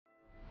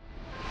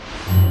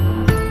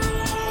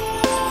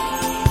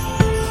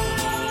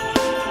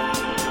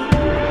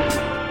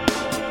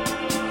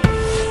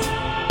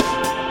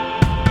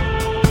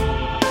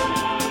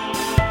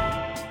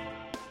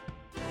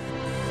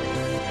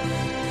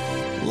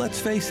Let's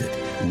face it,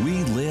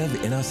 we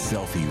live in a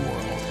selfie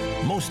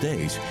world. Most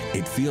days,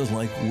 it feels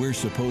like we're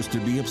supposed to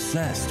be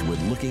obsessed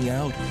with looking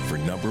out for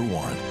number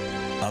one.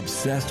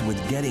 Obsessed with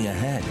getting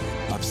ahead.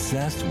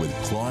 Obsessed with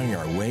clawing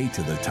our way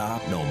to the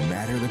top no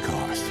matter the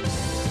cost.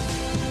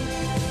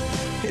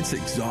 It's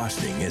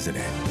exhausting, isn't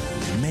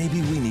it?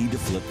 Maybe we need to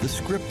flip the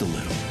script a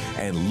little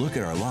and look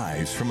at our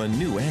lives from a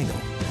new angle.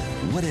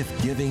 What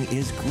if giving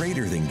is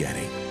greater than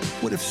getting?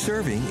 What if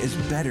serving is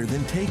better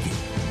than taking?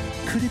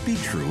 Could it be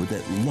true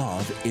that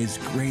love is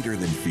greater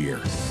than fear?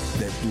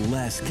 That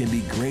less can be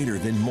greater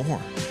than more?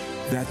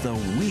 That the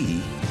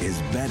we is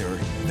better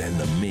than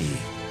the me?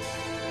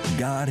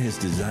 God has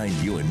designed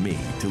you and me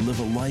to live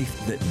a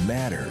life that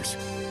matters,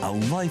 a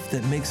life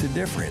that makes a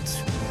difference,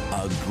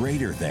 a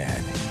greater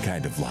than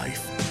kind of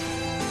life.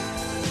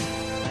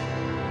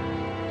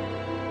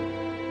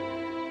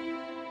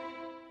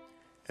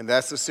 And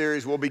that's the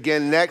series we'll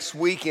begin next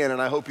weekend, and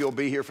I hope you'll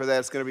be here for that.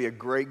 It's going to be a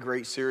great,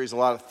 great series. A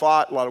lot of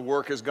thought, a lot of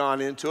work has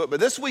gone into it.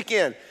 But this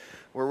weekend,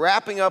 we're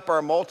wrapping up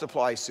our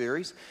Multiply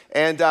series.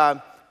 And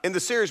in the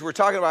series, we're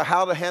talking about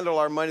how to handle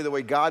our money the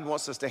way God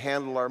wants us to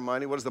handle our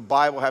money. What does the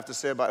Bible have to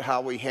say about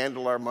how we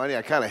handle our money?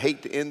 I kind of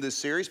hate to end this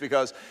series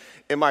because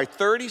in my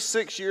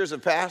 36 years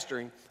of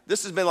pastoring,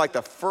 this has been like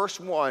the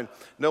first one.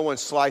 No one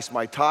sliced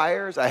my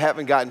tires. I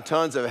haven't gotten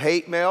tons of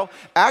hate mail.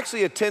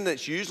 Actually,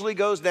 attendance usually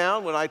goes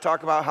down when I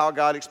talk about how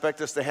God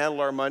expects us to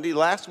handle our money.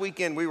 Last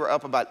weekend, we were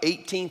up about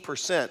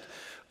 18%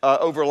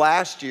 over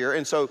last year.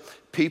 And so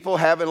people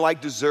haven't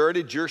like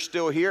deserted. You're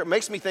still here. It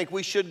makes me think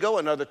we should go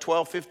another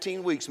 12,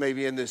 15 weeks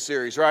maybe in this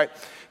series, right?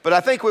 But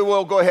I think we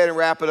will go ahead and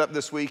wrap it up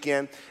this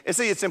weekend. And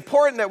see, it's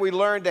important that we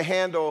learn to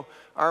handle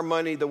our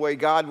money the way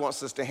God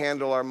wants us to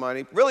handle our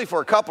money, really for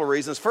a couple of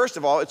reasons. First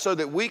of all, it's so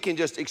that we can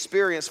just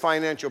experience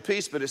financial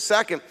peace, but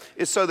second,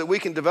 it's so that we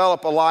can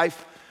develop a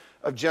life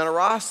of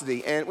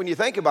generosity. And when you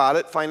think about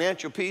it,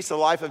 financial peace, a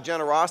life of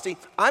generosity,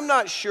 I'm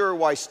not sure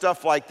why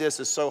stuff like this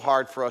is so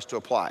hard for us to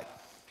apply.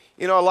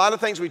 You know, a lot of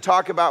things we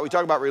talk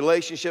about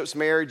relationships,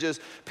 marriages.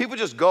 People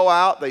just go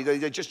out,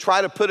 they just try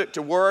to put it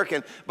to work.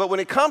 But when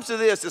it comes to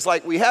this, it's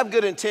like we have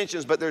good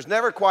intentions, but there's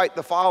never quite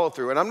the follow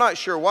through. And I'm not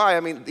sure why.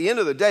 I mean, at the end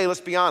of the day,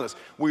 let's be honest.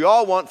 We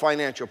all want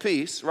financial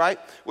peace, right?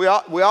 We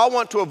all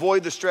want to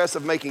avoid the stress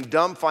of making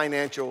dumb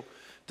financial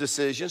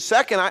decisions.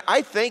 Second,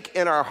 I think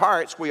in our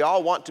hearts, we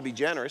all want to be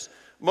generous.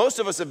 Most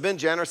of us have been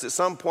generous at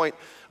some point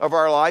of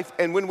our life.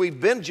 And when we've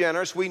been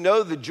generous, we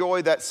know the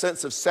joy, that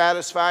sense of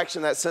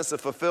satisfaction, that sense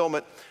of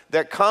fulfillment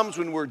that comes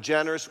when we're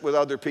generous with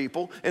other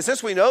people. And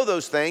since we know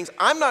those things,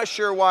 I'm not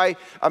sure why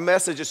a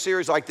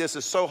series like this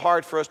is so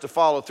hard for us to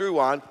follow through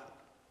on.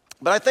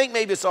 But I think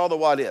maybe it's all the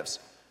what ifs.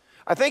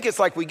 I think it's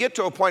like we get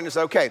to a point and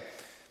say, okay,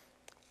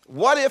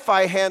 what if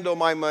I handle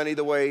my money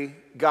the way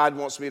God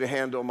wants me to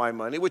handle my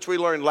money? Which we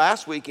learned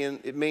last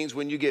weekend. It means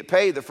when you get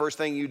paid, the first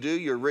thing you do,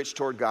 you're rich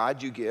toward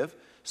God, you give.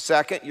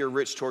 Second, you're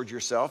rich toward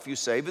yourself, you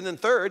save. And then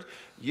third,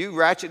 you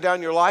ratchet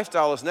down your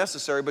lifestyle as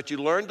necessary, but you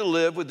learn to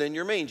live within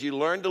your means. You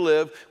learn to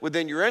live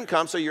within your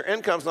income, so your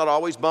income's not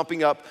always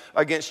bumping up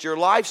against your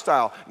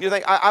lifestyle. You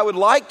think, I would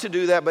like to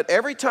do that, but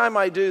every time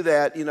I do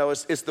that, you know,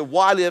 it's the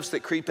what ifs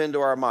that creep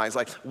into our minds.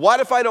 Like, what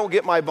if I don't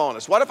get my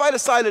bonus? What if I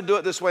decide to do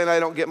it this way and I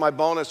don't get my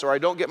bonus, or I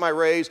don't get my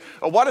raise?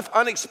 Or what if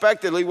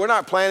unexpectedly, we're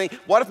not planning,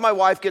 what if my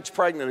wife gets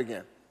pregnant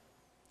again?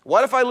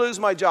 What if I lose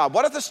my job?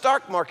 What if the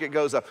stock market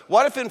goes up?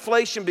 What if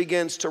inflation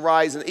begins to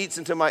rise and eats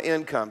into my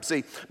income?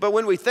 See, but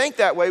when we think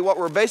that way, what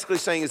we're basically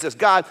saying is this: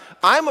 God,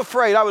 I'm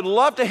afraid, I would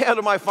love to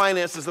handle my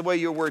finances the way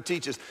your word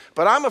teaches,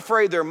 but I'm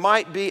afraid there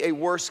might be a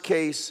worst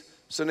case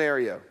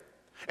scenario.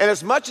 And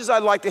as much as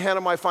I'd like to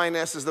handle my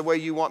finances the way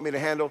you want me to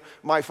handle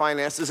my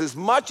finances, as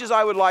much as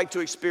I would like to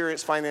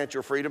experience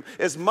financial freedom,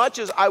 as much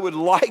as I would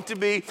like to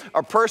be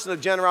a person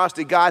of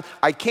generosity, God,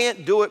 I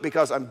can't do it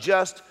because I'm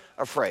just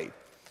afraid.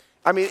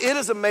 I mean, it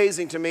is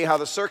amazing to me how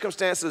the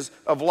circumstances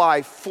of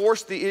life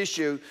force the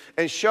issue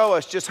and show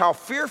us just how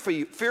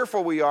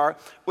fearful we are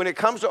when it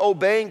comes to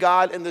obeying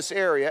God in this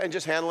area and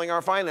just handling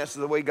our finances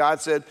the way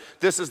God said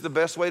this is the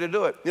best way to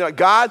do it. You know,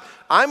 God,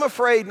 I'm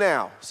afraid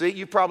now. See,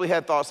 you probably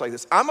had thoughts like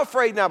this. I'm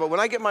afraid now, but when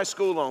I get my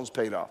school loans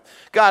paid off.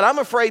 God, I'm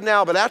afraid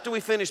now, but after we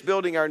finish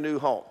building our new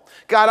home.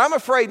 God, I'm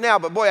afraid now,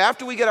 but boy,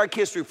 after we get our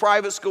kids through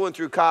private school and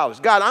through college.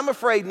 God, I'm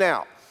afraid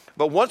now.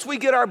 But once we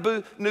get our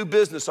new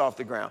business off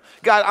the ground,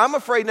 God, I'm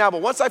afraid now,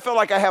 but once I feel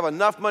like I have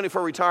enough money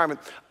for retirement,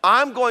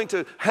 I'm going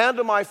to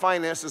handle my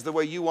finances the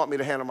way you want me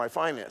to handle my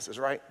finances,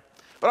 right?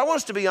 But I want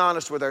us to be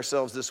honest with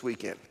ourselves this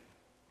weekend.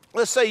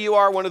 Let's say you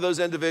are one of those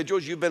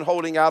individuals, you've been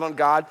holding out on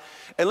God,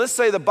 and let's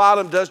say the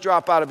bottom does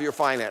drop out of your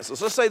finances.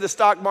 Let's say the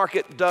stock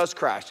market does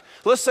crash.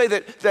 Let's say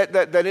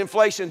that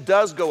inflation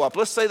does go up.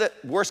 Let's say that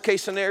worst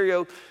case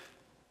scenario,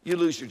 you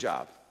lose your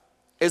job.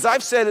 As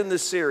I've said in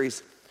this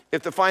series,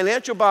 if the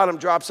financial bottom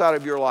drops out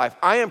of your life,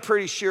 I am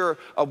pretty sure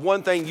of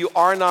one thing you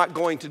are not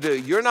going to do.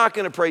 You're not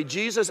going to pray,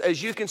 Jesus,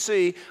 as you can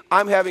see,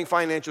 I'm having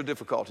financial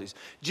difficulties.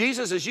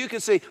 Jesus, as you can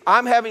see,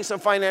 I'm having some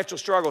financial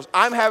struggles.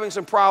 I'm having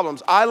some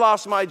problems. I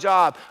lost my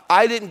job.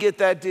 I didn't get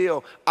that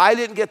deal. I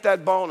didn't get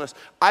that bonus.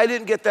 I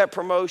didn't get that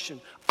promotion.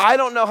 I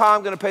don't know how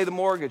I'm going to pay the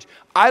mortgage.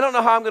 I don't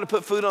know how I'm going to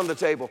put food on the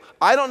table.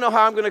 I don't know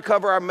how I'm going to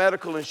cover our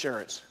medical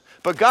insurance.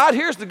 But God,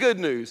 here's the good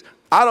news.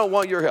 I don't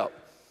want your help.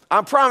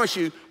 I promise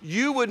you,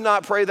 you would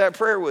not pray that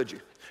prayer, would you?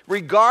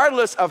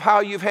 Regardless of how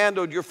you've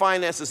handled your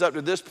finances up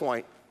to this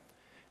point,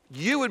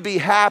 you would be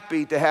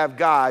happy to have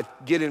God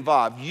get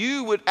involved.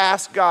 You would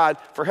ask God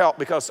for help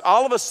because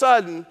all of a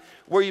sudden,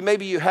 where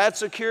maybe you had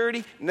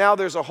security, now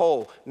there's a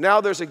hole, now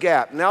there's a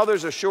gap, now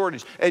there's a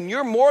shortage. And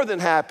you're more than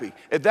happy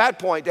at that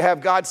point to have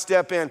God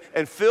step in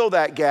and fill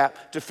that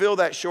gap, to fill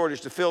that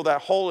shortage, to fill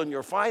that hole in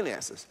your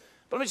finances.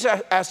 But let me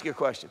just ask you a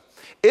question.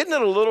 Isn't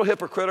it a little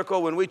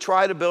hypocritical when we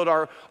try to build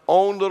our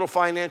own little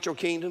financial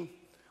kingdom?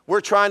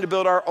 We're trying to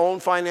build our own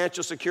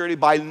financial security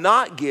by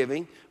not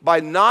giving,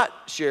 by not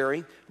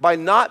sharing, by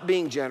not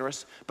being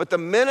generous. But the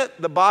minute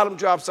the bottom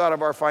drops out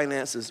of our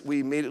finances, we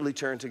immediately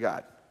turn to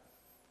God.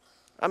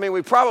 I mean,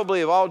 we probably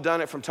have all done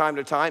it from time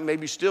to time,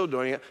 maybe still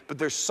doing it, but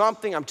there's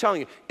something, I'm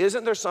telling you,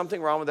 isn't there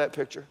something wrong with that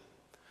picture?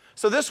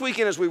 So this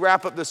weekend as we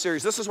wrap up this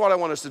series, this is what I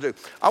want us to do.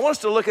 I want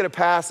us to look at a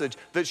passage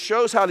that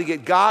shows how to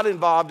get God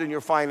involved in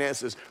your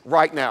finances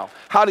right now.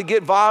 How to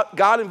get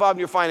God involved in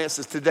your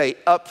finances today,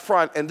 up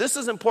front. And this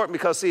is important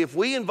because, see, if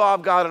we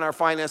involve God in our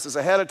finances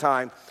ahead of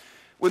time,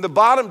 when the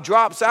bottom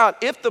drops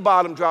out, if the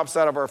bottom drops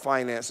out of our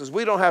finances,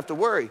 we don't have to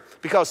worry.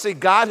 Because, see,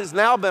 God has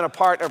now been a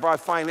part of our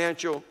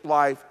financial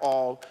life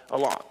all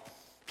along.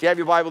 If you have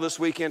your Bible this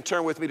weekend,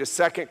 turn with me to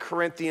 2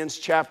 Corinthians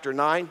chapter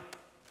 9.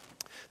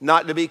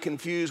 Not to be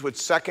confused with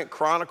 2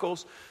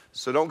 Chronicles.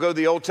 So don't go to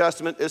the Old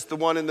Testament. It's the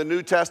one in the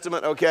New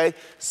Testament, okay?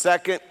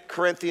 2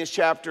 Corinthians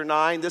chapter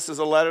 9. This is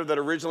a letter that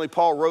originally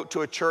Paul wrote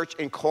to a church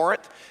in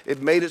Corinth.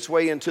 It made its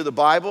way into the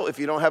Bible. If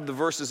you don't have the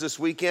verses this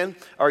weekend,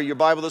 or your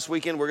Bible this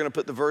weekend, we're going to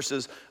put the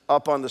verses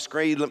up on the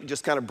screen. Let me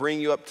just kind of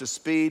bring you up to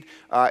speed.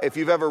 If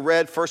you've ever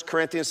read 1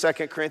 Corinthians, 2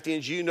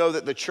 Corinthians, you know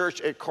that the church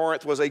at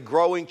Corinth was a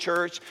growing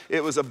church.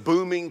 It was a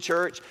booming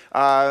church.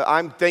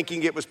 I'm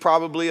thinking it was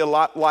probably a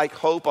lot like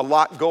Hope, a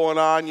lot going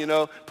on, you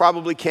know,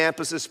 probably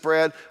campuses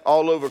spread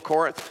all over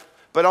Corinth.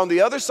 But on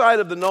the other side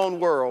of the known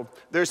world,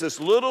 there's this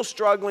little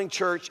struggling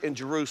church in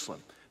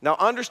Jerusalem. Now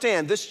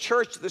understand, this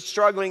church that's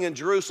struggling in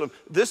Jerusalem,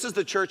 this is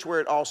the church where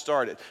it all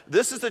started.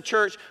 This is the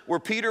church where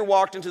Peter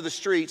walked into the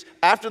streets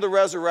after the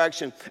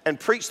resurrection and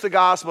preached the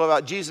gospel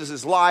about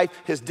Jesus' life,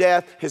 his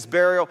death, his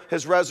burial,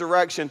 his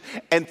resurrection.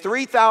 And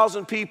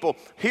 3,000 people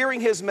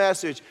hearing his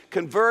message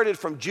converted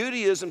from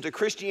Judaism to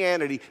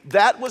Christianity.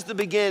 That was the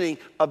beginning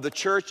of the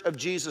church of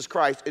Jesus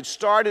Christ. It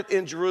started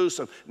in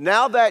Jerusalem.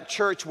 Now that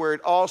church where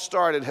it all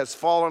started has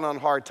fallen on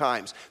hard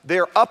times.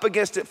 They're up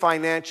against it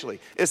financially.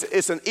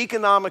 It's an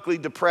economically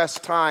depressed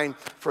time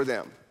for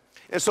them.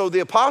 And so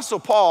the Apostle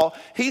Paul,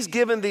 he's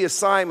given the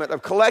assignment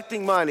of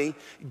collecting money,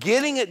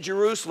 getting it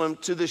Jerusalem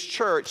to this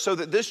church so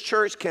that this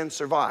church can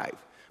survive.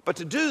 But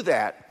to do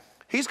that,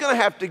 he's going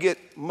to have to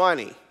get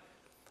money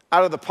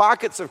out of the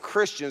pockets of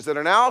Christians that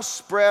are now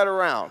spread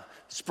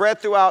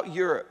throughout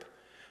Europe.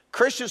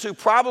 Christians who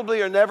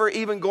probably are never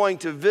even going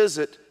to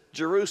visit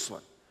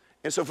Jerusalem.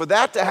 And so for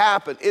that to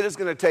happen, it is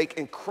going to take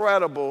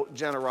incredible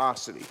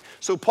generosity.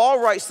 So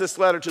Paul writes this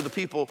letter to the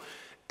people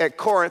at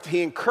Corinth.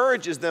 He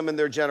encourages them in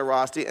their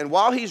generosity. And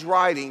while he's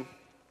writing,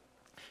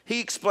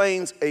 he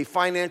explains a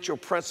financial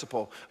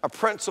principle, a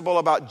principle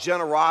about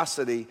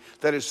generosity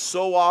that is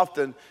so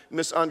often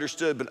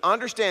misunderstood. But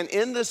understand,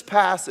 in this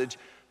passage,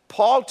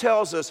 Paul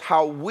tells us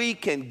how we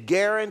can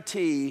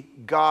guarantee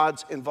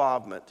God's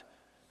involvement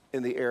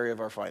in the area of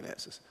our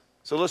finances.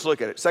 So let's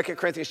look at it. 2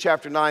 Corinthians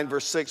chapter 9,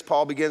 verse 6,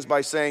 Paul begins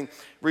by saying,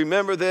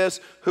 remember this,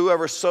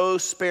 whoever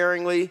sows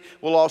sparingly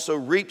will also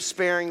reap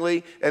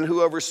sparingly, and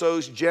whoever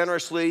sows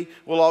generously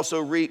will also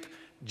reap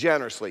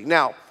generously.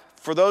 Now,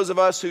 for those of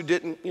us who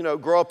didn't,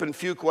 grow up in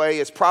Fuquay,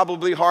 it's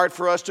probably hard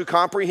for us to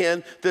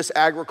comprehend this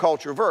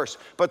agriculture verse.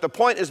 But the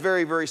point is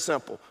very, very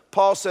simple.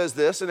 Paul says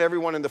this, and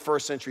everyone in the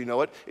first century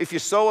know it. If you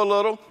sow a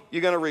little,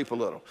 you're going to reap a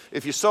little.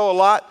 If you sow a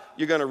lot,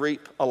 you're going to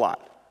reap a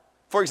lot.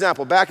 For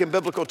example, back in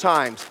biblical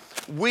times,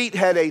 wheat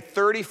had a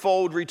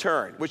 30-fold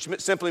return, which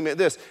simply meant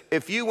this.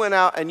 If you went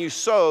out and you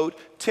sowed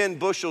 10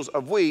 bushels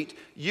of wheat,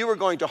 you were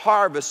going to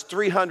harvest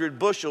 300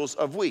 bushels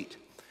of wheat.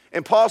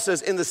 And Paul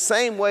says, in the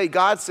same way,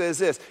 God says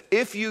this,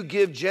 if you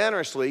give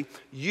generously,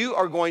 you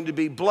are going to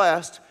be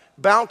blessed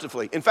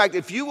bountifully. In fact,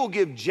 if you will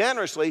give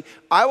generously,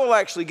 I will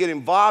actually get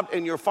involved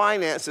in your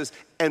finances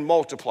and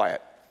multiply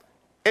it.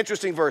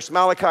 Interesting verse,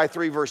 Malachi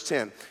 3, verse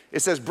 10.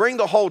 It says, bring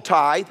the whole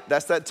tithe.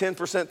 That's that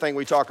 10% thing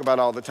we talk about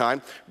all the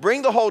time.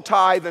 Bring the whole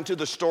tithe into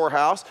the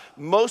storehouse.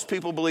 Most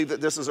people believe that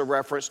this is a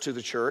reference to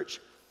the church,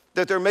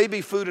 that there may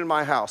be food in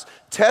my house.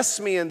 Test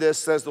me in this,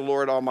 says the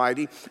Lord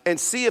Almighty, and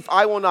see if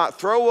I will not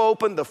throw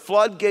open the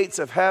floodgates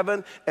of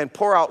heaven and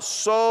pour out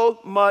so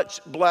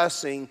much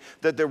blessing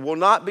that there will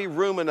not be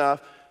room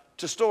enough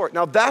to store it.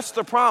 Now that's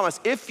the promise.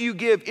 If you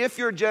give, if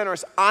you're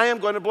generous, I am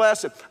going to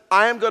bless it.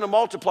 I am going to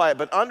multiply it.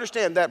 But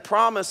understand that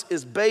promise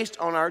is based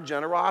on our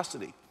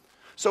generosity.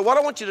 So what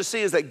I want you to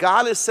see is that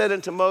God has set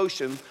into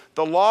motion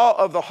the law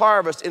of the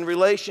harvest in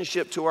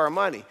relationship to our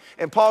money.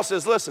 And Paul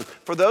says, listen,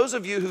 for those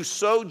of you who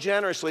sow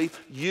generously,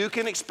 you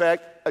can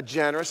expect a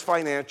generous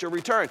financial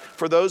return.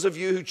 For those of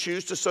you who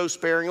choose to sow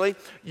sparingly,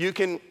 you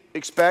can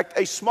expect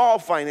a small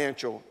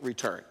financial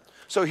return.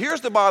 So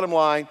here's the bottom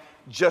line,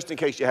 just in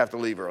case you have to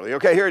leave early.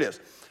 Okay, here it is.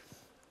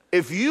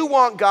 If you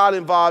want God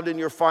involved in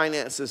your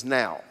finances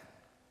now,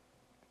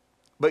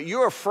 but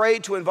you're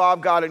afraid to involve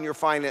God in your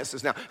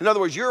finances now. In other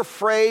words, you're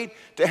afraid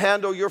to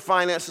handle your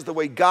finances the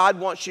way God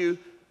wants you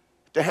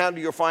to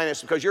handle your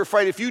finances because you're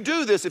afraid if you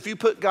do this, if you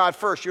put God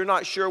first, you're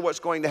not sure what's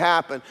going to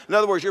happen. In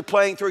other words, you're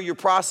playing through, you're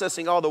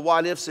processing all the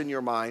what ifs in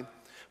your mind.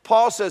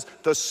 Paul says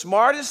the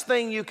smartest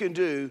thing you can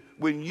do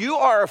when you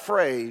are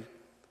afraid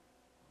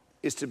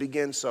is to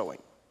begin sowing.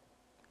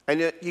 And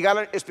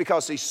it's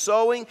because, see,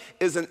 sowing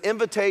is an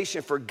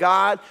invitation for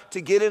God to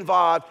get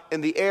involved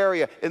in the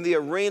area, in the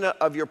arena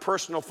of your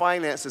personal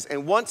finances.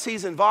 And once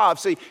he's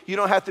involved, see, you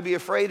don't have to be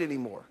afraid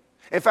anymore.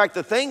 In fact,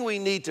 the thing we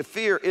need to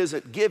fear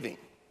isn't giving.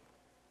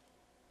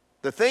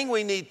 The thing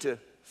we need to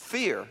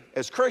fear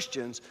as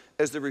Christians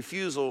is the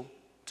refusal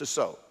to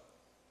sow.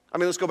 I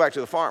mean, let's go back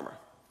to the farmer.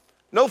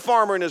 No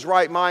farmer in his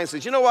right mind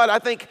says, you know what, I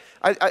think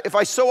if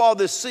I sow all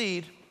this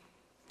seed,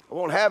 I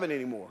won't have it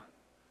anymore.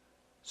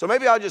 So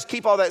maybe I'll just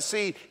keep all that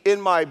seed in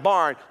my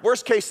barn.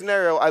 Worst case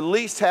scenario, I at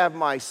least have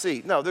my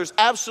seed. No, there's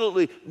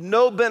absolutely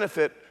no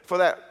benefit for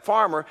that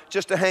farmer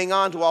just to hang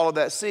on to all of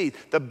that seed.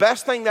 The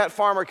best thing that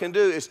farmer can do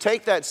is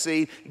take that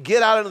seed,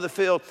 get out into the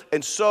field,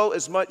 and sow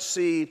as much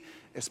seed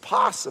as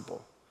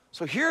possible.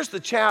 So here's the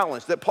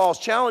challenge that Paul's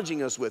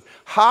challenging us with.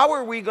 How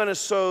are we going to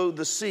sow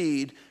the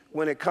seed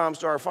when it comes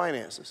to our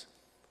finances?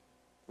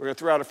 We're going to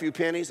throw out a few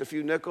pennies, a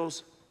few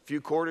nickels, a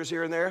few quarters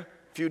here and there,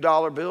 a few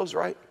dollar bills,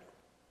 right?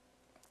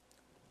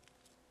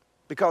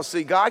 Because,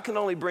 see, God can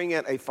only bring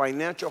in a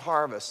financial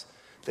harvest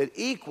that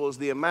equals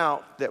the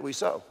amount that we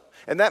sow.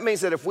 And that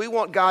means that if we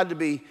want God to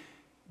be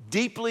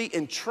deeply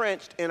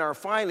entrenched in our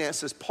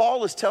finances,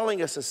 Paul is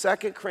telling us in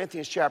 2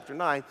 Corinthians chapter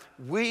 9,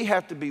 we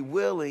have to be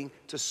willing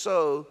to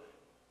sow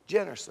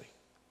generously.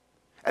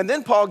 And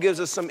then Paul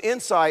gives us some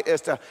insight as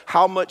to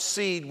how much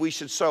seed we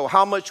should sow,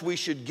 how much we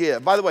should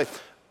give. By the way,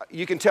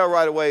 you can tell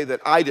right away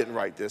that I didn't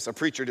write this. A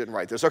preacher didn't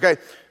write this. Okay,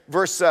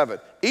 verse 7.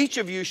 Each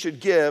of you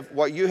should give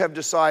what you have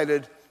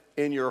decided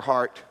in your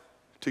heart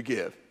to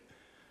give.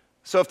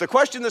 So if the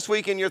question this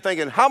weekend you're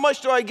thinking, how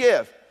much do I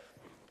give?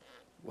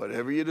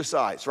 Whatever you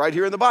decide. It's right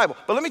here in the Bible.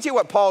 But let me tell you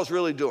what Paul's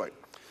really doing.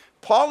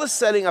 Paul is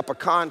setting up a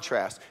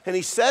contrast, and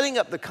he's setting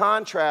up the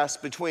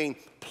contrast between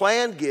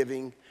planned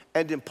giving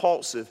and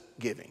impulsive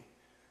giving.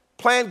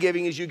 Planned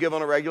giving is you give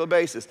on a regular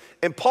basis.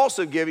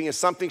 Impulsive giving is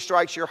something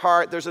strikes your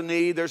heart, there's a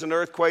need, there's an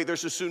earthquake,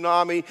 there's a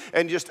tsunami,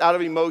 and just out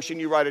of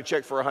emotion you write a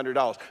check for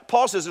 $100.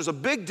 Paul says there's a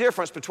big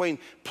difference between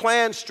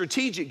planned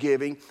strategic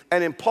giving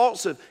and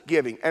impulsive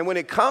giving. And when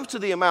it comes to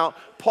the amount,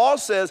 Paul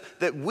says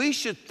that we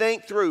should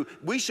think through,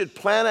 we should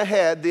plan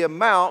ahead the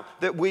amount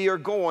that we are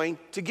going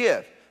to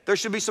give. There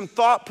should be some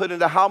thought put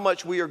into how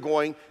much we are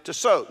going to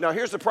sow. Now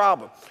here's the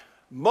problem.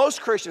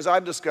 Most Christians,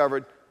 I've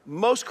discovered,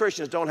 most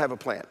Christians don't have a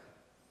plan.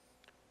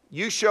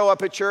 You show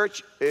up at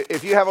church,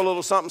 if you have a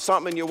little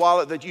something in your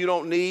wallet that you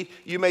don't need,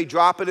 you may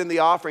drop it in the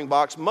offering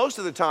box. Most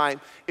of the time,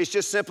 it's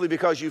just simply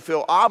because you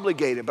feel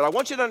obligated. But I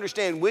want you to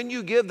understand, when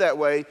you give that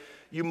way,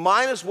 you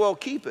might as well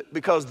keep it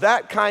because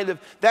that kind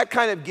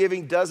of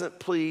giving doesn't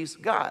please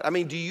God. I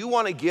mean, do you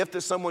want a gift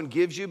that someone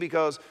gives you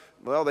because,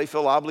 well, they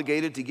feel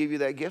obligated to give you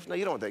that gift? No,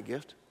 you don't want that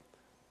gift.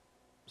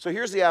 So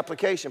here's the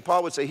application.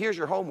 Paul would say, here's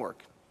your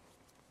homework.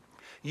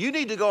 You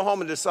need to go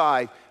home and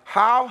decide,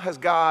 how has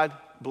God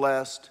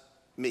blessed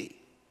me?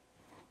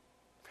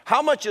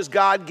 How much has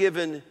God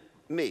given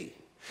me?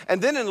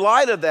 And then in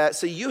light of that,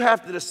 see, you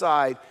have to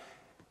decide,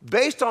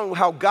 based on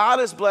how God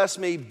has blessed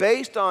me,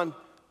 based on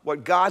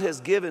what God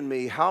has given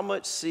me, how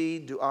much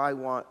seed do I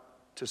want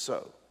to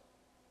sow?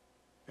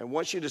 And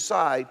once you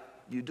decide,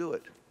 you do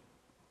it.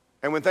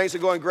 And when things are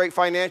going great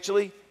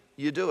financially,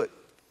 you do it.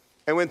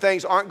 And when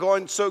things aren't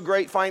going so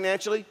great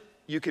financially,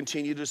 you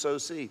continue to sow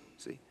seed,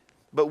 see?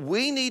 But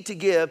we need to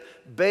give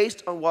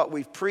based on what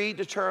we've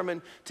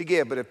predetermined to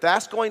give. But if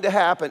that's going to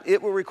happen, it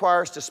will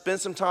require us to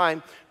spend some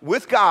time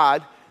with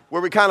God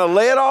where we kind of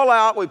lay it all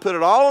out, we put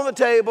it all on the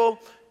table,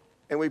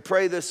 and we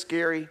pray this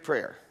scary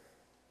prayer.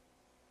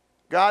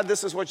 God,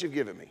 this is what you've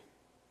given me.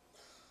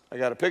 I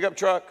got a pickup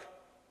truck.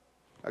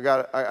 I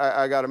got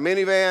a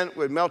minivan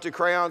with melted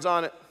crayons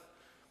on it.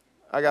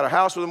 I got a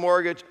house with a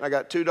mortgage. I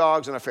got 2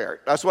 dogs and a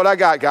ferret. That's what I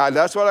got, God.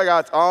 That's what I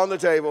got. It's all on the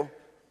table.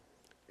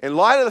 In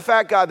light of the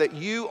fact, God, that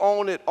you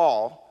own it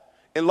all,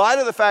 in light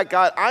of the fact,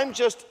 God, I'm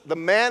just the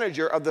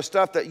manager of the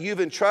stuff that you've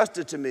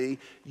entrusted to me,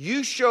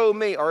 you show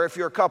me, or if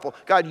you're a couple,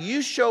 God,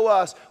 you show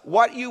us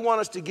what you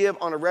want us to give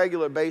on a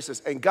regular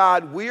basis. And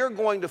God, we are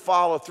going to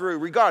follow through.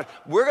 We're going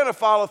to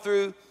follow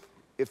through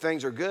if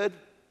things are good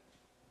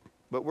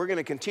But we're going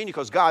to continue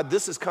because, God,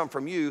 this has come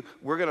from you.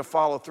 We're going to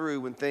follow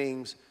through when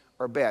things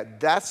are bad.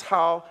 That's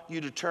how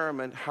you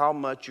determine how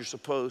much you're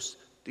supposed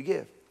to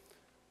give.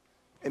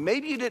 And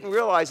maybe you didn't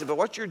realize it, but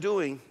what you're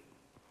doing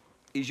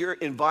is you're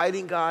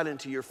inviting God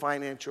into your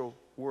financial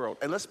world.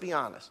 And let's be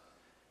honest.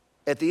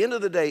 At the end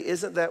of the day,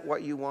 isn't that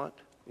what you want?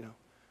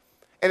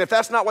 And if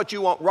that's not what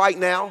you want right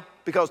now,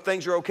 because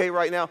things are okay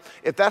right now,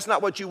 if that's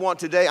not what you want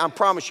today, I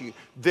promise you,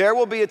 there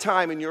will be a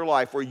time in your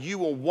life where you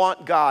will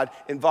want God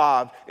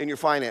involved in your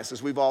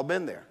finances. We've all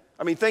been there.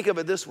 I mean, think of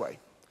it this way.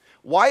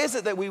 Why is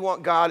it that we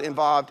want God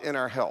involved in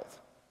our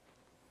health?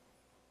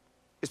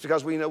 It's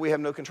because we know we have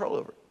no control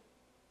over it.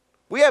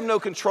 We have no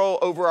control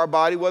over our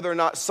body, whether or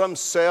not some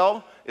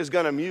cell is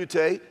going to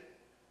mutate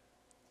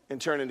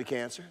and turn into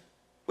cancer.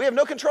 We have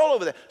no control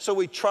over that, so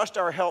we trust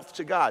our health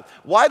to God.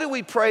 Why do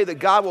we pray that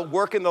God will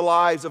work in the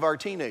lives of our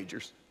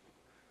teenagers?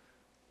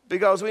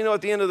 Because we know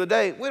at the end of the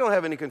day, we don't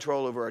have any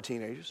control over our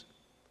teenagers.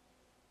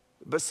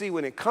 But see,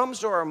 when it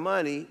comes to our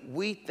money,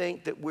 we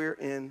think that we're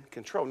in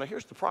control. Now,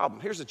 here's the problem.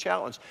 Here's the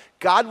challenge.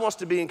 God wants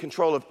to be in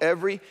control of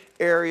every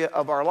area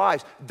of our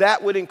lives.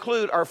 That would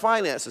include our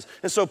finances.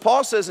 And so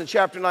Paul says in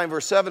chapter 9,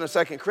 verse 7 of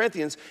 2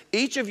 Corinthians,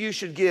 each of you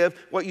should give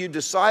what you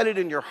decided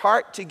in your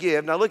heart to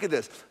give. Now, look at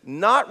this.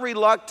 Not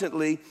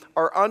reluctantly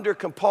or under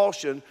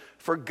compulsion,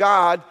 for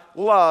God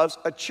loves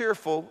a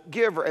cheerful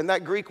giver. And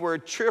that Greek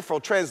word cheerful,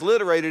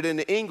 transliterated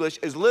into English,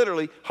 is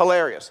literally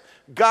hilarious.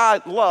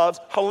 God loves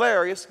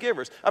hilarious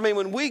givers. I mean,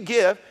 when we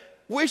give,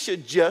 we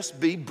should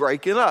just be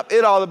breaking up.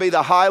 It ought to be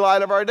the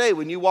highlight of our day.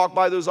 When you walk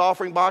by those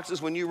offering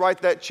boxes, when you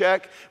write that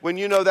check, when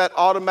you know that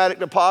automatic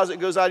deposit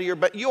goes out of your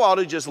bank, you ought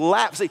to just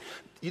laugh. See,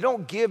 you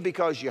don't give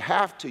because you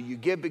have to. You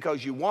give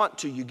because you want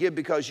to. You give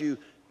because you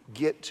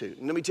get to.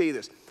 And let me tell you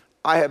this.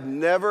 I have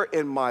never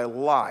in my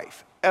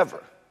life,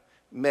 ever,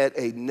 met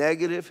a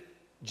negative,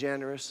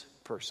 generous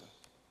person.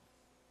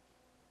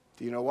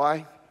 Do you know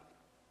why?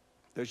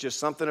 There's just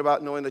something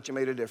about knowing that you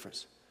made a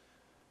difference.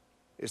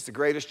 It's the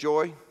greatest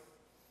joy,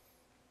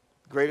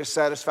 greatest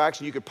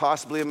satisfaction you could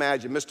possibly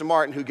imagine. Mr.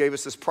 Martin, who gave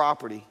us this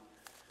property,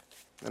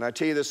 and I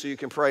tell you this so you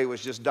can pray,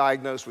 was just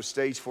diagnosed with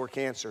stage 4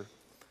 cancer,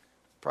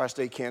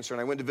 prostate cancer. And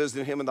I went to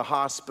visit him in the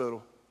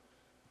hospital,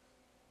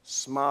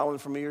 smiling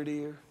from ear to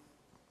ear,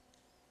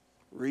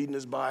 reading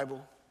his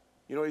Bible.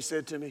 You know what he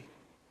said to me?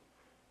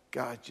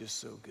 God's just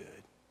so good.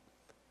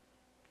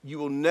 You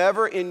will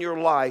never in your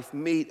life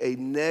meet a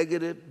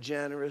negative,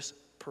 generous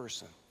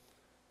person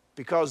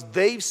because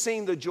they've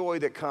seen the joy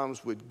that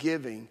comes with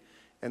giving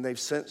and they've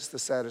sensed the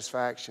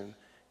satisfaction.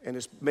 And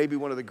it's maybe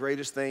one of the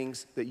greatest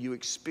things that you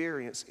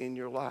experience in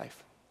your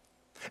life.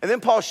 And then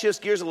Paul shifts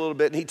gears a little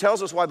bit and he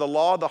tells us why the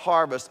law of the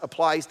harvest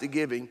applies to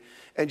giving.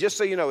 And just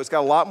so you know, it's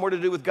got a lot more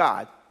to do with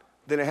God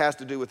than it has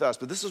to do with us.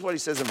 But this is what he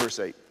says in verse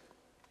 8.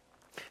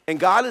 And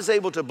God is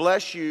able to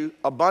bless you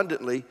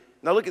abundantly.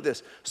 Now look at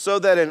this. So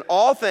that in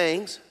all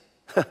things,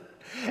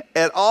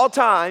 at all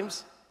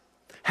times,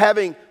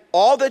 having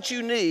all that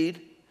you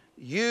need,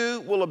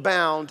 you will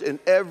abound in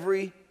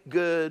every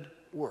good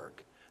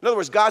work. In other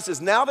words, God says,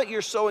 now that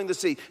you're sowing the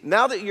seed,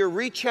 now that you're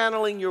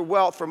rechanneling your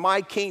wealth for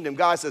my kingdom,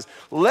 God says,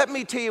 let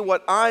me tell you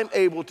what I'm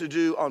able to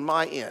do on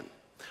my end.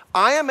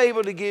 I am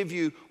able to give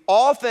you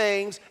all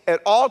things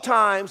at all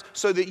times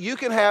so that you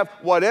can have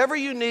whatever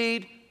you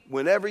need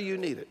whenever you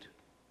need it.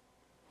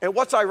 And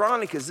what's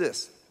ironic is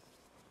this.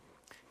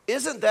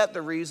 Isn't that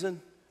the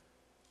reason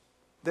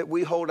that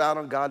we hold out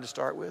on God to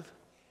start with?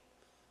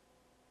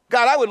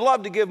 God, I would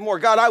love to give more.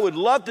 God, I would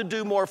love to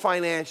do more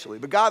financially.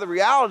 But God, the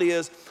reality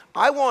is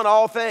I want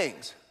all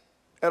things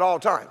at all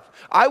times.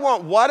 I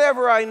want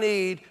whatever I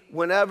need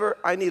whenever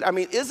I need. I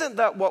mean, isn't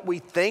that what we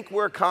think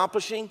we're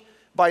accomplishing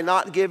by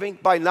not giving,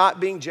 by not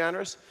being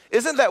generous?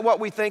 Isn't that what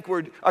we think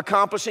we're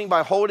accomplishing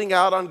by holding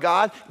out on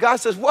God? God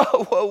says, whoa,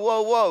 whoa,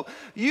 whoa, whoa.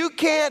 You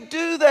can't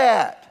do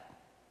that.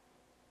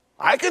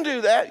 I can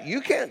do that. You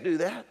can't do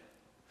that.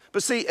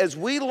 But see, as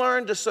we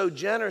learn to sow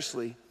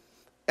generously,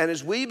 and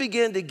as we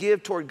begin to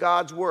give toward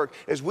God's work,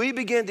 as we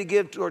begin to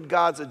give toward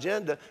God's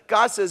agenda,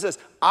 God says this,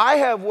 I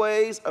have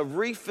ways of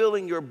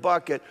refilling your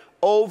bucket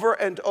over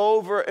and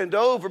over and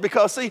over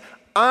because, see,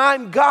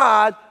 I'm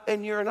God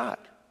and you're not.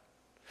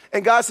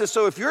 And God says,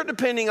 so if you're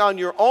depending on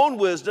your own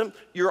wisdom,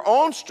 your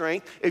own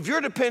strength, if you're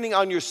depending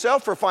on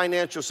yourself for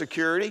financial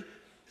security,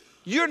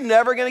 you're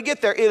never going to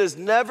get there. It is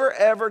never,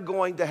 ever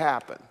going to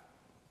happen.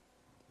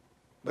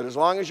 But as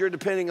long as you're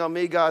depending on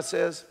me, God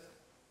says,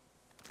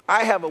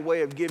 I have a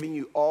way of giving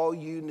you all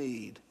you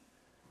need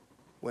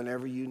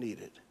whenever you need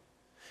it.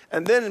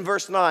 And then in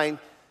verse 9,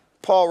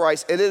 Paul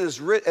writes, as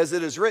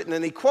it is written,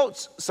 and he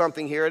quotes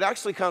something here. It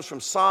actually comes from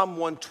Psalm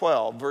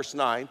 112, verse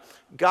 9.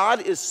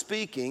 God is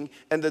speaking,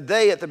 and the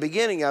they at the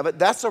beginning of it,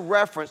 that's a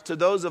reference to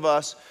those of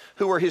us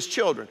who are his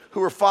children,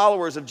 who are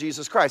followers of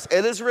Jesus Christ.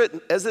 It is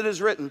written, as it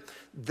is written,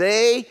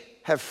 they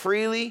have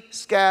freely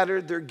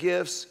scattered their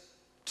gifts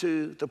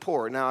to the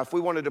poor. Now, if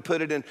we wanted to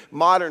put it in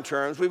modern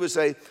terms, we would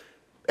say,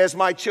 as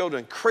my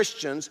children,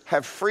 Christians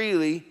have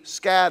freely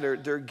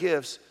scattered their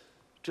gifts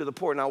to the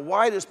poor. Now,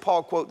 why does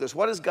Paul quote this?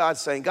 What is God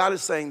saying? God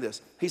is saying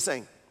this. He's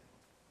saying,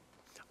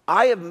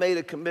 I have made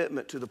a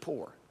commitment to the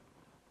poor.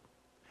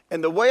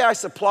 And the way I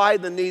supply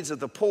the needs of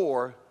the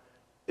poor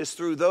is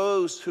through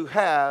those who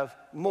have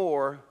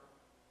more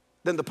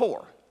than the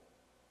poor.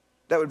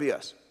 That would be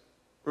us.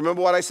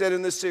 Remember what I said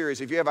in this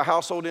series. If you have a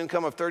household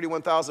income of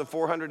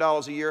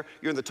 $31,400 a year,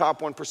 you're in the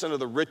top 1% of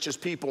the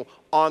richest people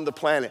on the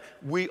planet.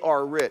 We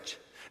are rich.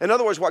 In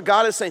other words, what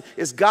God is saying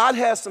is God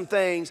has some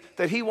things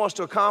that he wants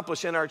to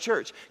accomplish in our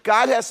church.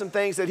 God has some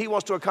things that he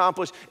wants to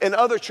accomplish in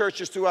other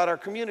churches throughout our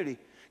community.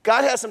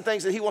 God has some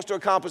things that he wants to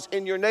accomplish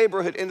in your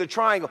neighborhood, in the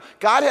triangle.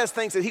 God has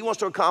things that he wants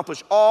to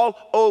accomplish all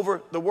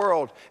over the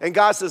world. And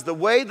God says, the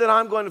way that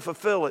I'm going to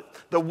fulfill it,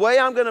 the way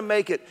I'm going to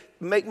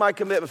make my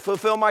commitment,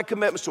 fulfill my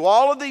commitments to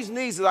all of these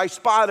needs that I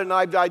spotted and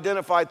I've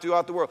identified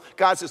throughout the world,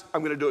 God says, I'm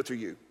going to do it through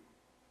you.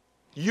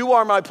 You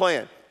are my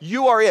plan.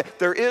 You are it.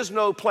 There is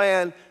no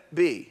plan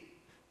B.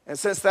 And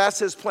since that's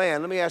his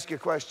plan, let me ask you a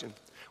question.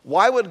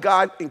 Why would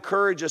God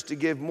encourage us to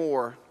give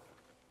more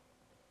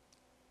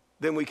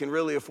than we can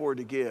really afford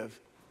to give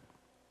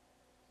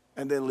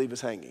and then leave us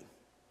hanging?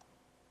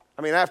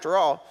 I mean, after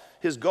all,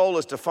 his goal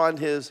is to fund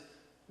his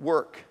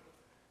work,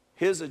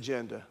 his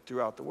agenda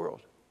throughout the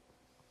world.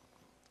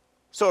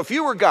 So if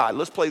you were God,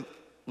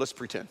 let's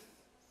pretend.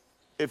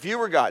 If you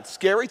were God,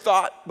 scary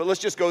thought, but let's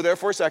just go there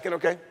for a second,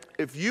 okay?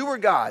 If you were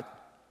God,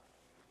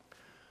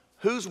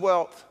 whose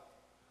wealth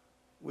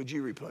would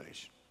you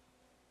replenish?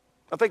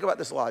 Now think about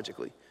this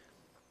logically.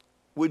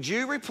 Would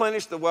you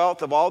replenish the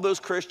wealth of all those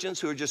Christians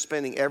who are just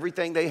spending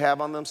everything they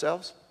have on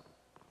themselves?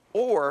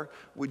 Or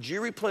would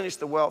you replenish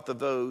the wealth of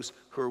those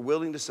who are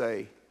willing to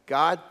say,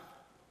 God,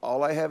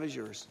 all I have is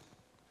yours.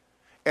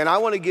 And I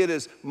want to get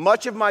as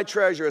much of my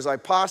treasure as I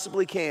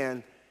possibly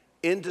can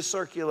into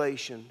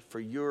circulation for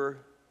your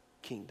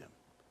kingdom.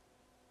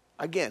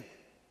 Again,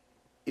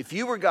 if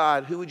you were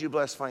God, who would you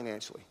bless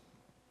financially?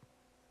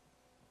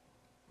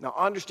 Now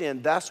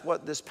understand, that's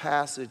what this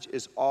passage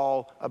is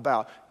all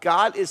about.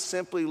 God is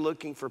simply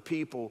looking for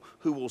people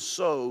who will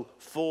sow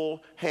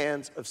full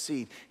hands of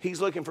seed.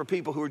 He's looking for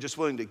people who are just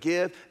willing to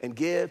give and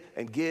give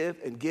and give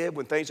and give.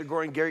 When things are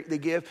going great, they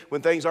give.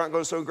 When things aren't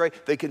going so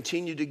great, they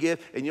continue to give.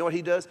 And you know what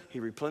he does?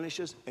 He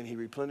replenishes and he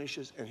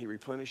replenishes and he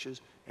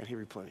replenishes and he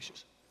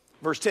replenishes.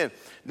 Verse 10,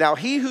 now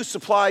he who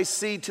supplies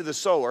seed to the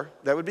sower,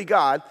 that would be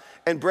God,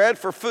 and bread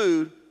for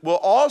food will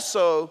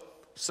also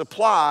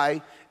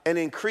supply and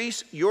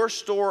increase your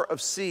store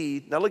of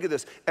seed. Now look at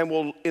this. And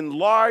will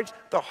enlarge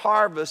the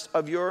harvest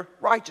of your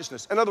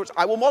righteousness. In other words,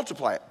 I will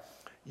multiply it.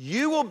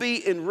 You will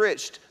be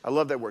enriched. I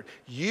love that word.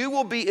 You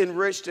will be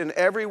enriched in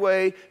every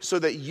way so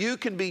that you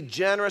can be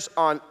generous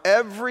on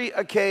every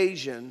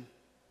occasion.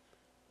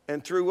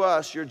 And through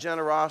us, your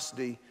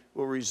generosity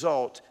will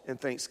result in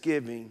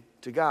thanksgiving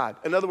to God.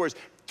 In other words,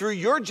 through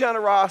your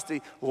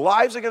generosity,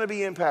 lives are going to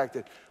be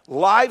impacted.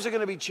 Lives are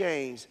going to be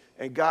changed.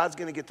 And God's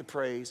going to get the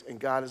praise, and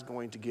God is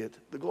going to get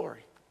the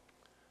glory.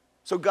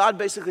 So God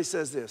basically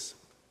says this.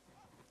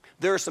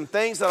 There are some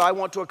things that I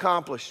want to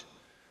accomplish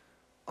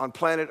on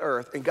planet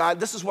Earth. And God,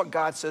 this is what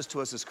God says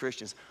to us as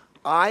Christians.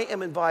 I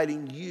am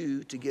inviting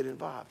you to get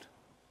involved.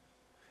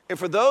 And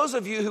for those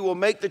of you who will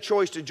make the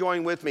choice to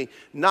join with me,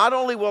 not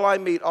only will I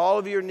meet all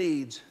of your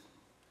needs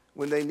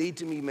when they need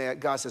to be met,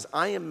 God says,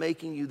 I am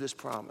making you this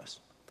promise.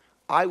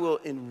 I will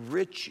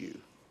enrich you.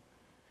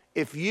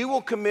 If you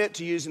will commit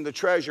to using the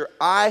treasure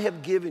I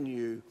have given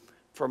you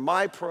for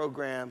my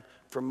program,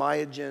 for my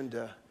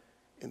agenda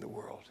in the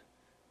world.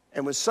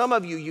 And when some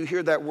of you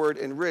hear that word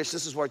enrich,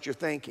 this is what you're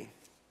thinking.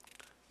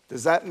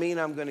 Does that mean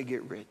I'm going to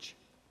get rich?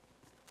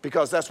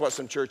 Because that's what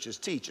some churches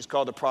teach. It's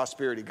called the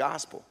prosperity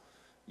gospel.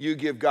 You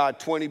give God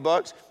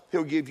 $20,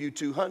 he'll give you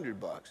 $200.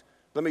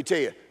 Let me tell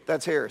you,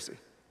 that's heresy.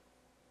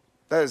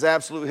 That is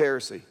absolute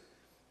heresy.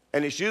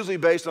 And it's usually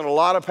based on a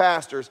lot of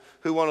pastors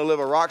who want to live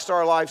a rock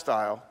star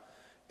lifestyle.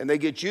 And they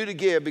get you to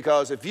give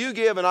because if you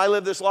give and I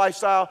live this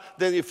lifestyle,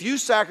 then if you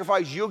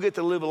sacrifice, you'll get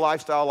to live a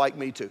lifestyle like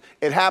me too.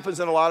 It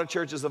happens in a lot of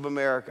churches of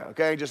America,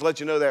 okay? Just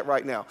let you know that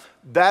right now.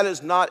 That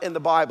is not in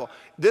the Bible.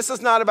 This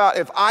is not about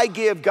if I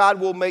give, God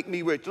will make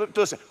me rich.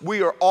 Listen,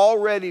 we are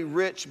already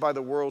rich by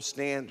the world's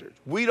standard.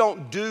 We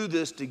don't do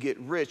this to get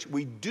rich.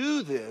 We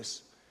do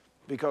this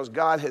because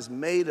God has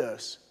made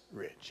us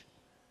rich.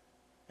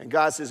 And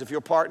God says, if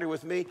you'll partner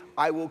with me,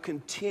 I will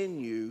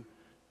continue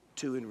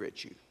to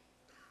enrich you.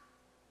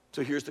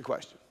 So here's the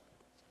question.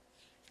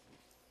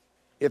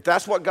 If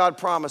that's what God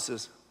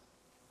promises,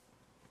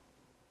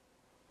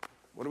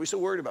 what are we so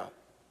worried about?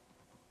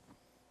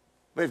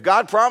 But if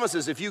God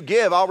promises, if you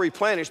give, I'll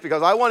replenish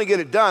because I want to get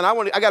it done.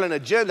 I got an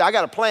agenda. I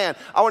got a plan.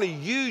 I want to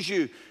use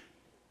you.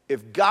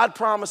 If God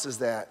promises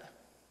that,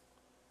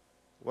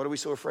 what are we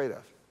so afraid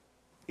of?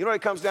 You know what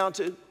it comes down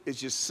to? It's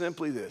just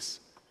simply this.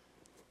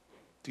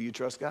 Do you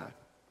trust God?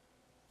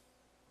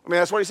 I mean,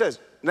 that's what he says.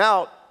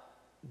 Now,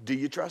 do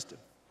you trust him?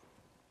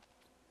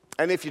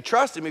 And if you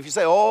trust him, if you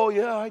say, oh,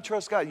 yeah, I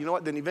trust God, you know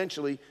what? Then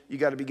eventually you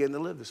got to begin to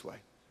live this way.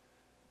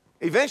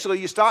 Eventually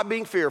you stop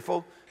being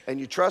fearful and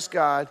you trust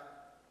God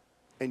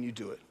and you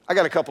do it. I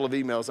got a couple of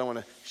emails I want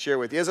to share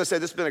with you. As I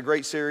said, this has been a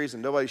great series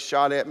and nobody's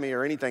shot at me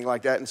or anything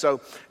like that. And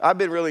so I've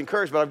been really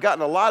encouraged, but I've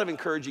gotten a lot of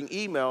encouraging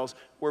emails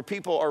where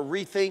people are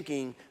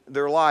rethinking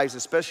their lives,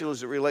 especially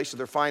as it relates to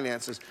their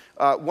finances.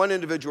 One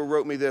individual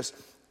wrote me this: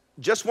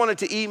 just wanted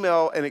to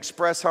email and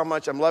express how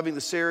much I'm loving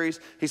the series.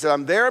 He said,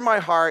 I'm there in my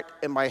heart,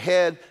 in my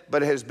head,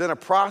 but it has been a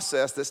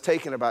process that's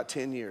taken about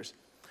 10 years.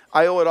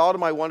 I owe it all to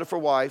my wonderful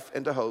wife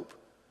and to Hope.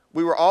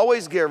 We were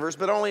always givers,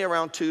 but only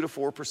around 2 to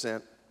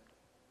 4%.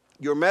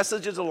 Your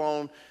messages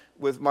alone,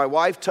 with my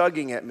wife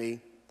tugging at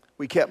me,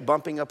 we kept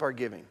bumping up our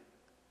giving.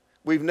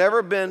 We've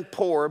never been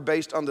poor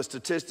based on the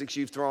statistics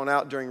you've thrown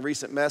out during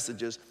recent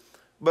messages,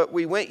 but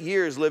we went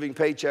years living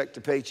paycheck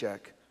to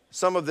paycheck.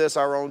 Some of this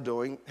our own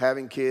doing,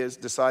 having kids,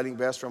 deciding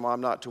best for mom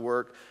not to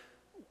work,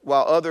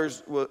 while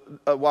others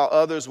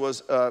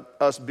was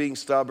us being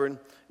stubborn,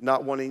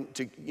 not wanting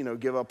to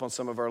give up on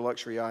some of our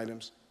luxury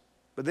items.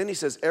 But then he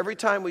says, every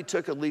time we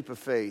took a leap of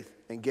faith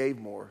and gave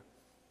more,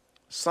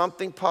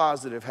 something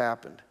positive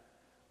happened.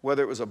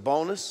 Whether it was a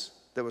bonus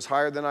that was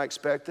higher than I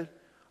expected,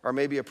 or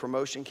maybe a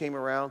promotion came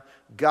around,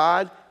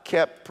 God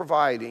kept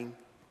providing,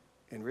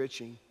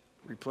 enriching,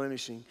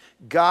 replenishing.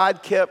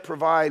 God kept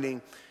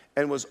providing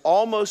and was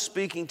almost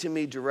speaking to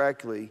me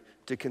directly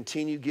to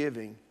continue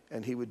giving,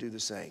 and he would do the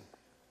same.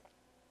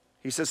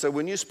 He says, so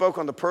when you spoke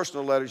on the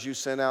personal letters you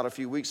sent out a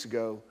few weeks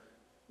ago,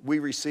 we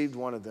received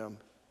one of them.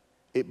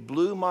 It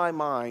blew my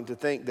mind to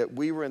think that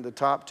we were in the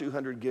top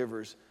 200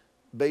 givers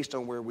based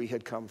on where we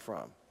had come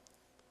from.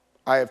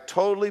 I have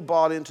totally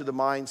bought into the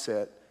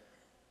mindset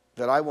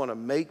that I want to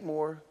make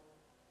more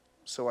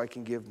so I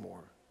can give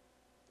more.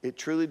 It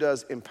truly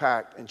does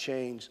impact and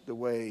change the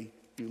way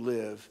you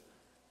live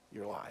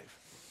your life.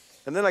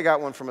 And then I got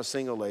one from a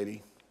single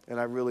lady, and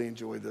I really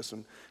enjoyed this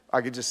one.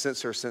 I could just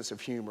sense her sense of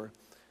humor.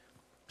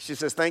 She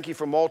says, thank you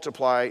for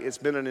Multiply. It's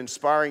been an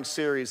inspiring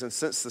series, and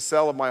since the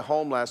sale of my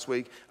home last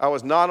week, I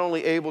was not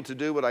only able to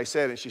do what I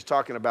said, and she's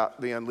talking about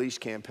the Unleash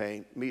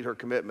campaign, meet her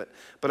commitment,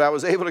 but I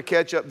was able to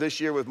catch up this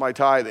year with my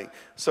tithing.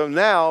 So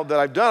now that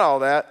I've done all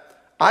that,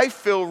 I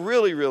feel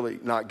really, really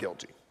not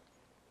guilty.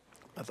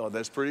 I thought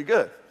that's pretty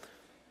good.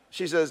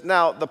 She says,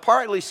 now the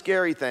partly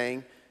scary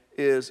thing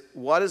is,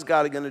 what is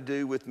God going to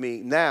do with me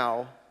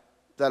now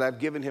that I've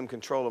given him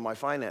control of my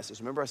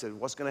finances? Remember I said,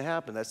 what's going to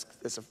happen? That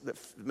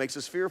makes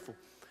us fearful.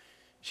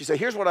 She said,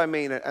 here's what I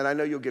mean, and I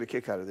know you'll get a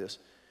kick out of this.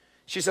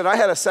 She said, I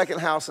had a second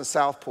house in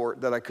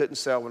Southport that I couldn't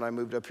sell when I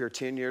moved up here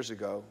 10 years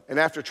ago. And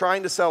after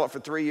trying to sell it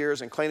for 3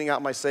 years and cleaning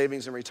out my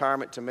savings and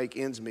retirement to make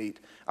ends meet,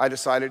 I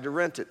decided to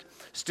rent it.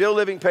 Still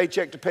living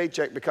paycheck to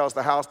paycheck because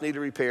the house needed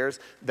repairs.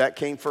 That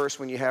came first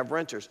when you have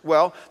renters.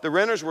 Well, the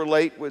renters were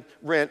late with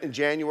rent in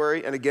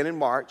January and again in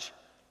March.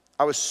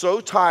 I was so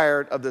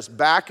tired of this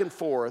back and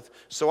forth,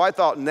 so I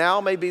thought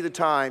now may be the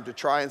time to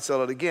try and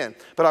sell it again.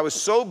 But I was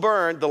so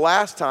burned the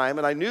last time,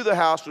 and I knew the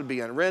house would be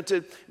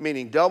unrented,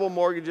 meaning double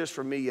mortgages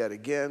for me yet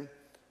again.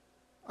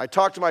 I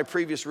talked to my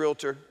previous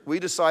realtor. We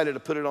decided to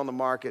put it on the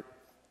market.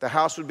 The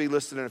house would be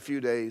listed in a few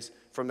days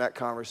from that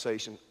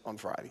conversation on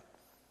Friday.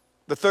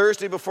 The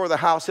Thursday before the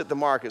house hit the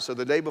market, so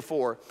the day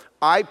before,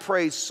 I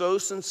prayed so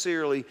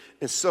sincerely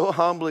and so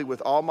humbly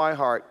with all my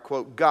heart,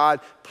 quote, God,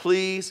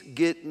 please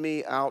get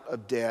me out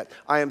of debt.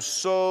 I am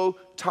so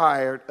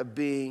tired of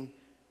being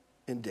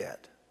in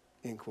debt,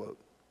 end quote.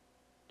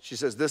 She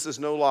says, this is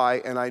no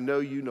lie, and I know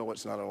you know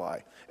it's not a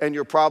lie, and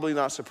you're probably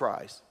not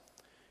surprised.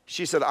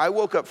 She said, I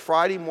woke up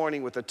Friday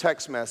morning with a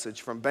text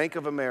message from Bank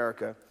of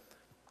America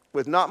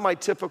with not my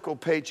typical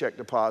paycheck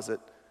deposit,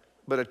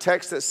 but a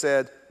text that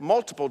said,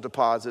 multiple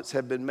deposits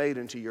have been made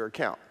into your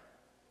account.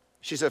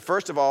 She said,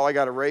 first of all, I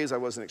got a raise I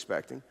wasn't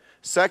expecting.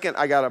 Second,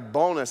 I got a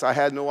bonus I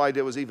had no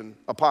idea was even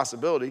a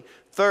possibility.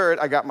 Third,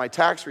 I got my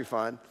tax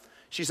refund.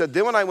 She said,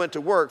 then when I went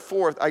to work,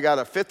 fourth, I got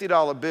a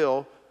 $50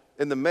 bill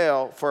in the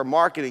mail for a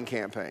marketing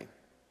campaign.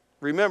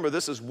 Remember,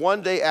 this is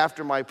one day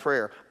after my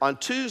prayer. On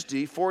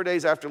Tuesday, 4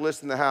 days after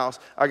listing the house,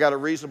 I got a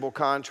reasonable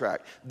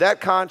contract. That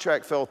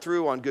contract fell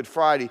through on Good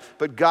Friday,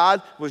 but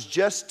God was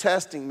just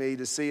testing me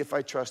to see if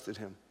I trusted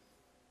him.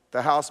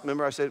 The house,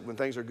 remember I said when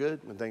things are good,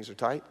 when things are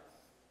tight?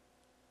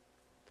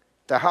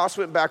 The house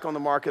went back on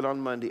the market on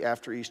Monday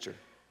after Easter.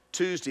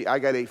 Tuesday, I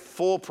got a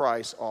full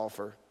price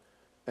offer,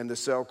 and the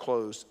sale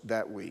closed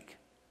that week.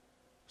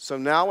 So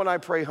now when I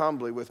pray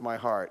humbly with my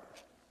heart,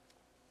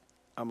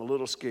 I'm a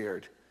little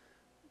scared,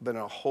 but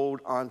in a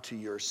hold on to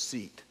your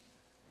seat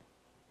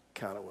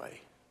kind of way.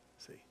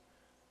 See,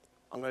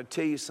 I'm going to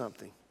tell you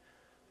something.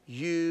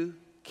 You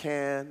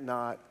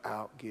cannot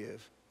outgive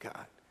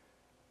God.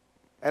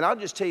 And I'll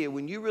just tell you,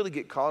 when you really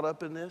get caught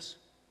up in this,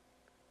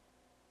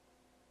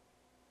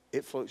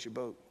 it floats your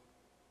boat.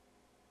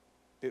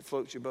 It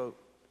floats your boat.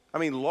 I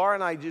mean, Laura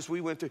and I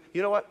we went through,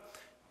 you know what?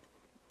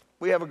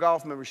 We have a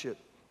golf membership.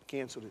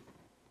 Canceled it.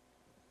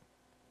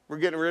 We're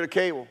getting rid of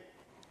cable.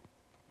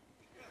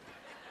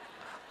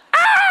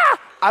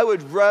 I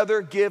would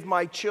rather give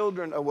my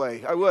children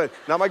away. I would.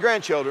 Not my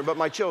grandchildren, but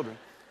my children.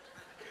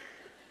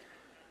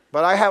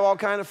 But I have all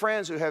kinds of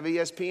friends who have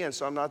ESPN,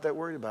 so I'm not that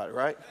worried about it,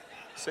 right?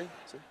 See?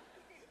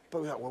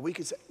 But well, we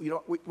could say,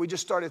 we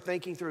just started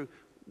thinking through,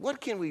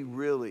 what can we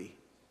really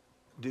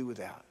do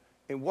without?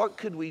 And what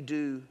could we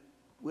do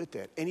with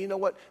that? And you know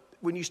what?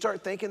 When you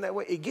start thinking that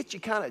way, it gets you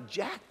kind of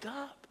jacked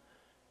up.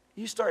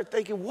 you start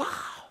thinking, wow.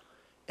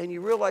 And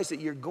you realize that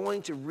you're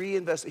going to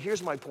reinvest.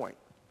 Here's my point.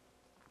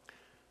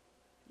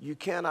 You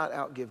cannot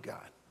outgive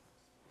God.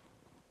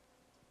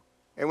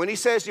 And when he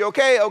says to you,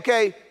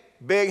 okay,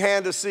 big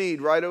hand of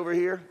seed right over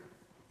here,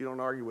 you don't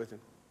argue with him.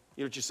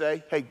 You know what you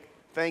say? Hey,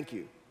 thank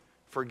you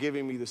for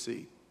giving me the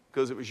seed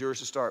because it was yours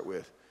to start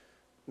with.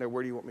 Now,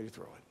 where do you want me to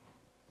throw it?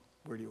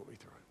 Where do you want me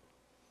to throw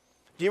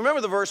it? Do you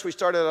remember the verse we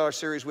started our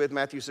series with,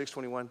 Matthew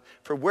 6:21?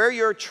 For where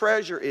your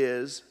treasure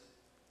is,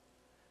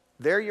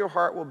 there your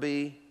heart will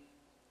be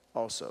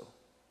also.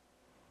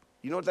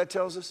 You know what that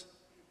tells us?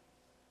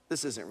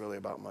 This isn't really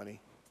about money.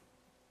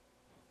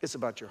 It's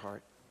about your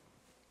heart.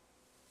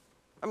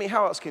 I mean,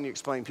 how else can you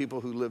explain people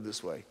who live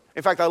this way?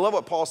 In fact, I love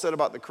what Paul said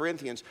about the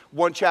Corinthians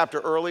one chapter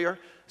earlier,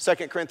 2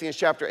 Corinthians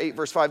chapter 8,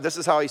 verse 5. This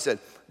is how he said,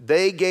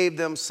 they gave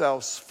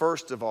themselves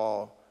first of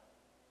all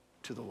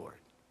to the Lord.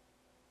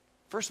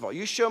 First of all,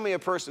 you show me a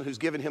person who's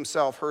given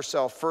himself,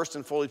 herself, first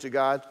and fully to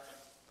God,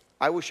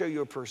 I will show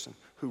you a person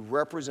who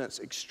represents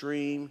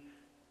extreme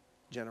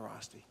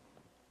generosity.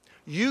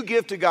 You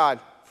give to God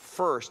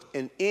first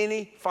in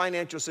any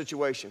financial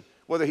situation,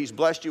 whether he's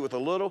blessed you with a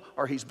little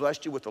or he's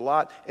blessed you with a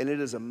lot, and it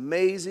is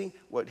amazing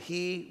what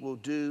he will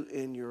do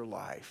in your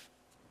life.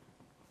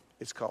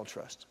 It's called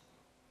trust.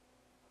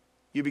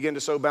 You begin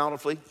to sow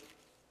bountifully,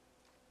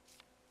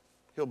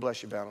 he'll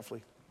bless you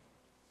bountifully.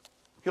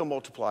 He'll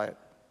multiply it.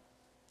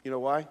 You know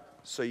why?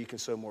 So you can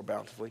sow more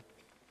bountifully.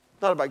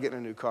 It's not about getting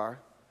a new car.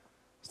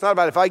 It's not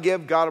about if I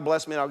give, God will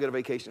bless me and I'll get a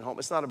vacation home.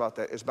 It's not about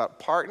that. It's about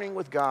partnering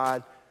with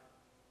God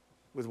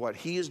with what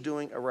he is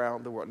doing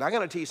around the world. Now, I got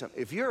to tell you something.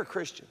 If you're a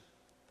Christian,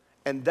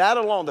 and that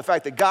alone, the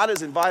fact that God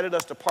has invited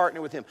us to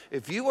partner with him,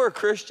 if you are a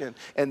Christian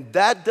and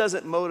that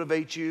doesn't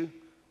motivate you,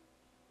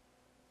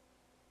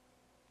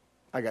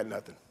 I got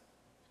nothing.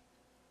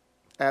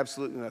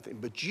 Absolutely nothing.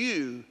 But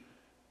you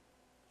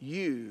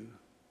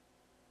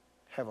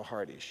have a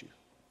heart issue.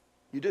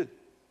 You do.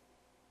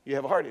 You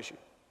have a heart issue.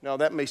 Now,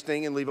 that may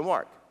sting and leave a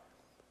mark.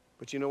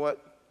 But you know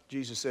what?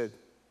 Jesus said,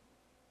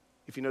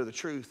 if you know the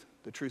truth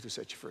will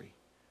set you free.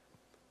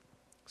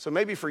 So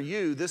maybe for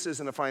you, this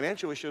isn't a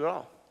financial issue at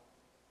all.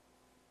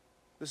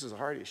 This is a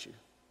heart issue.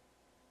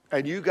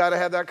 And you got to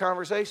have that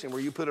conversation where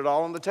you put it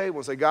all on the table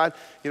and say, God,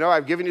 you know,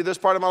 I've given you this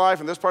part of my life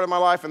and this part of my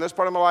life and this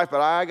part of my life,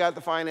 but I got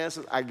the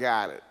finances. I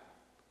got it.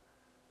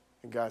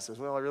 And God says,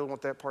 well, I really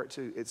want that part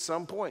too. At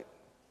some point,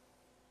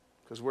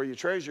 because where your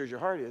treasure is, your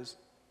heart is,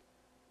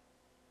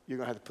 you're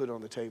going to have to put it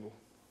on the table.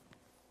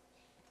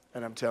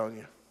 And I'm telling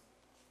you,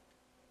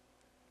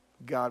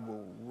 God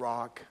will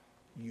rock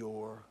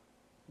your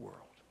world.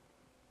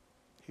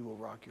 He will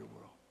rock your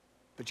world.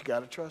 But you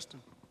got to trust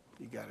him.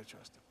 You got to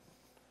trust him.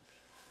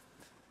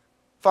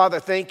 Father,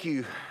 thank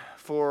you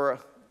for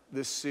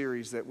this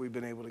series that we've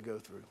been able to go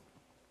through.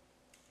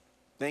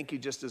 Thank you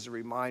just as a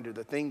reminder,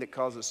 the thing that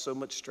causes so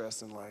much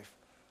stress in life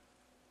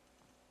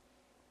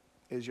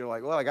is you're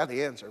like, well, I got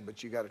the answer,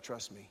 but you got to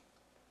trust me.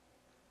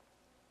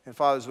 And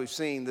Father, as we've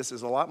seen, this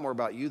is a lot more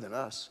about you than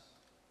us.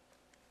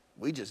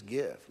 We just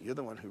give. You're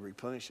the one who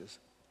replenishes.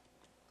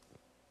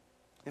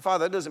 And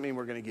Father, that doesn't mean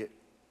we're going to get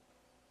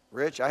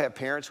rich. I have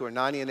parents who are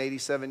 90 and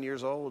 87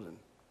 years old, and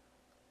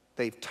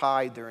they've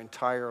tithed their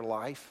entire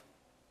life.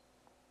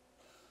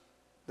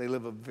 They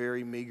live a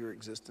very meager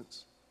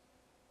existence.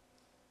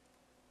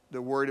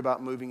 They're worried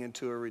about moving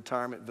into a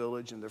retirement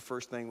village, and their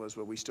first thing was,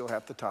 well, we still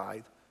have to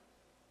tithe.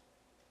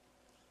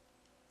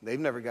 They've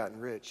never gotten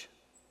rich,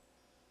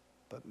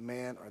 but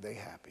man, are they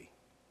happy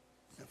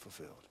and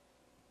fulfilled.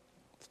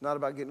 It's not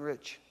about getting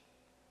rich.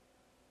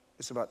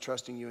 It's about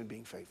trusting you and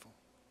being faithful.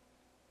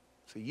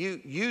 So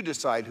you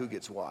decide who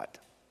gets what.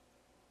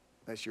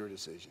 That's your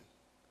decision.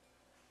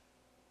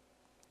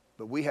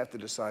 But we have to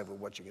decide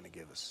what you're going to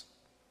give us.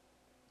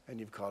 And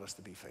you've called us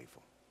to be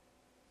faithful.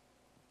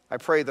 I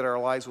pray that our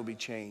lives will be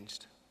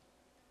changed.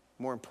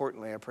 More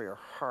importantly, I pray our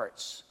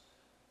hearts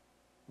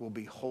will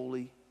be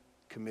wholly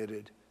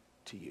committed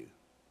to you.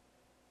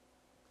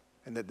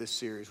 And that this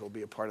series will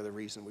be a part of the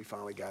reason we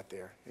finally got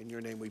there. In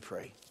your name we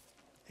pray.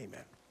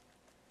 Amen.